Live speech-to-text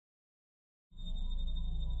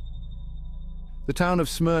The town of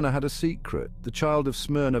Smyrna had a secret. The child of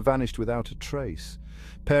Smyrna vanished without a trace.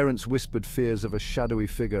 Parents whispered fears of a shadowy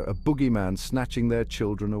figure, a boogeyman snatching their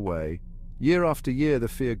children away. Year after year the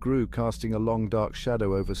fear grew, casting a long dark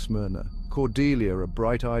shadow over Smyrna. Cordelia, a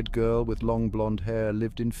bright-eyed girl with long blonde hair,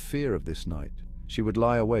 lived in fear of this night. She would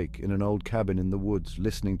lie awake in an old cabin in the woods,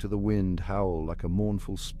 listening to the wind howl like a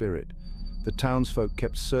mournful spirit. The townsfolk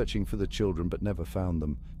kept searching for the children but never found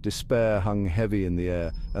them. Despair hung heavy in the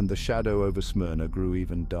air, and the shadow over Smyrna grew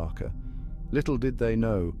even darker. Little did they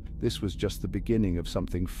know, this was just the beginning of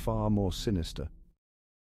something far more sinister.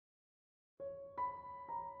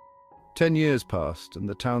 10 years passed, and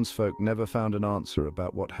the townsfolk never found an answer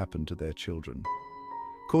about what happened to their children.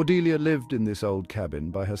 Cordelia lived in this old cabin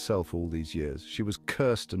by herself all these years. She was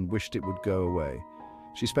cursed and wished it would go away.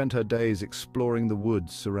 She spent her days exploring the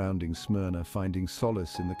woods surrounding Smyrna, finding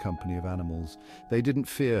solace in the company of animals. They didn't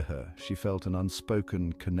fear her. She felt an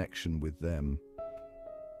unspoken connection with them.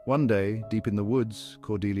 One day, deep in the woods,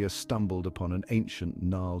 Cordelia stumbled upon an ancient,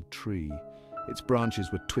 gnarled tree. Its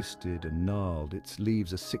branches were twisted and gnarled, its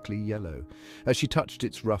leaves a sickly yellow. As she touched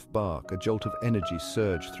its rough bark, a jolt of energy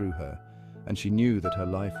surged through her, and she knew that her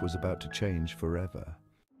life was about to change forever.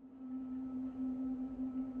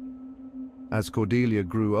 As Cordelia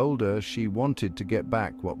grew older, she wanted to get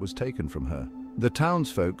back what was taken from her. The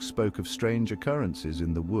townsfolk spoke of strange occurrences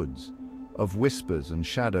in the woods, of whispers and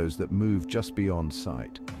shadows that moved just beyond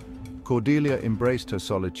sight. Cordelia embraced her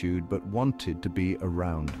solitude but wanted to be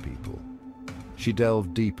around people. She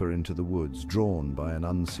delved deeper into the woods, drawn by an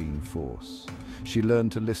unseen force. She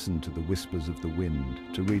learned to listen to the whispers of the wind,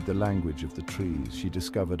 to read the language of the trees. She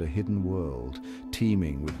discovered a hidden world,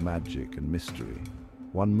 teeming with magic and mystery.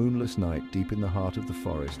 One moonless night, deep in the heart of the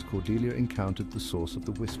forest, Cordelia encountered the source of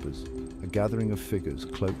the whispers, a gathering of figures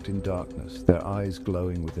cloaked in darkness, their eyes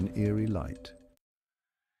glowing with an eerie light.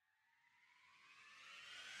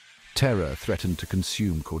 Terror threatened to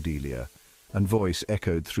consume Cordelia, and voice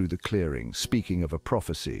echoed through the clearing, speaking of a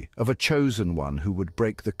prophecy, of a chosen one who would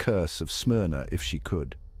break the curse of Smyrna if she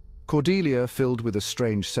could. Cordelia, filled with a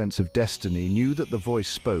strange sense of destiny, knew that the voice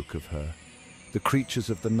spoke of her. The creatures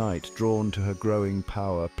of the night, drawn to her growing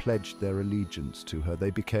power, pledged their allegiance to her. They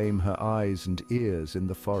became her eyes and ears in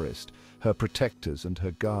the forest, her protectors and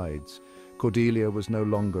her guides. Cordelia was no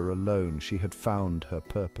longer alone. She had found her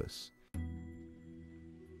purpose.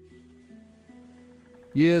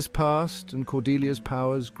 Years passed, and Cordelia's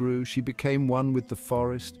powers grew. She became one with the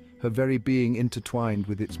forest, her very being intertwined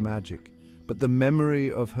with its magic. But the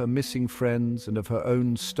memory of her missing friends and of her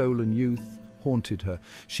own stolen youth haunted her.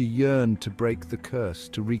 She yearned to break the curse,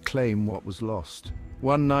 to reclaim what was lost.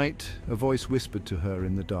 One night, a voice whispered to her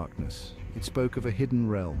in the darkness. It spoke of a hidden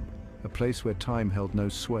realm, a place where time held no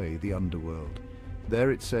sway, the underworld.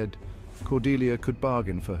 There, it said, Cordelia could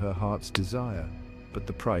bargain for her heart's desire, but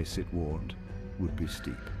the price, it warned, would be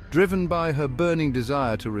steep. Driven by her burning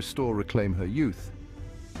desire to reclaim her youth,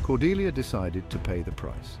 Cordelia decided to pay the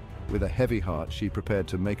price. With a heavy heart, she prepared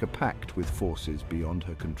to make a pact with forces beyond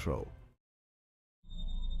her control.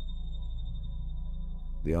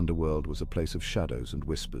 The underworld was a place of shadows and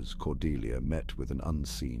whispers. Cordelia met with an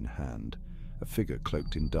unseen hand, a figure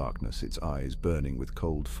cloaked in darkness, its eyes burning with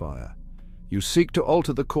cold fire. "You seek to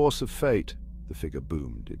alter the course of fate," the figure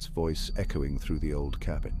boomed, its voice echoing through the old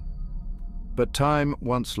cabin. "But time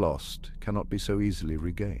once lost cannot be so easily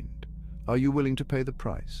regained. Are you willing to pay the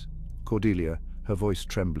price?" Cordelia, her voice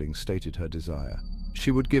trembling, stated her desire.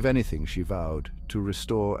 She would give anything, she vowed, to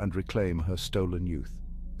restore and reclaim her stolen youth.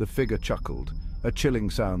 The figure chuckled, a chilling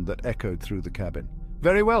sound that echoed through the cabin.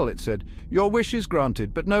 "Very well," it said. "Your wish is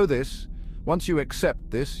granted, but know this. Once you accept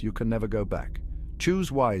this, you can never go back.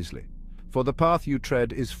 Choose wisely, for the path you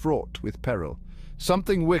tread is fraught with peril.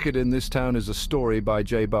 Something Wicked in This Town is a story by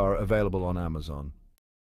J. Barr, available on Amazon.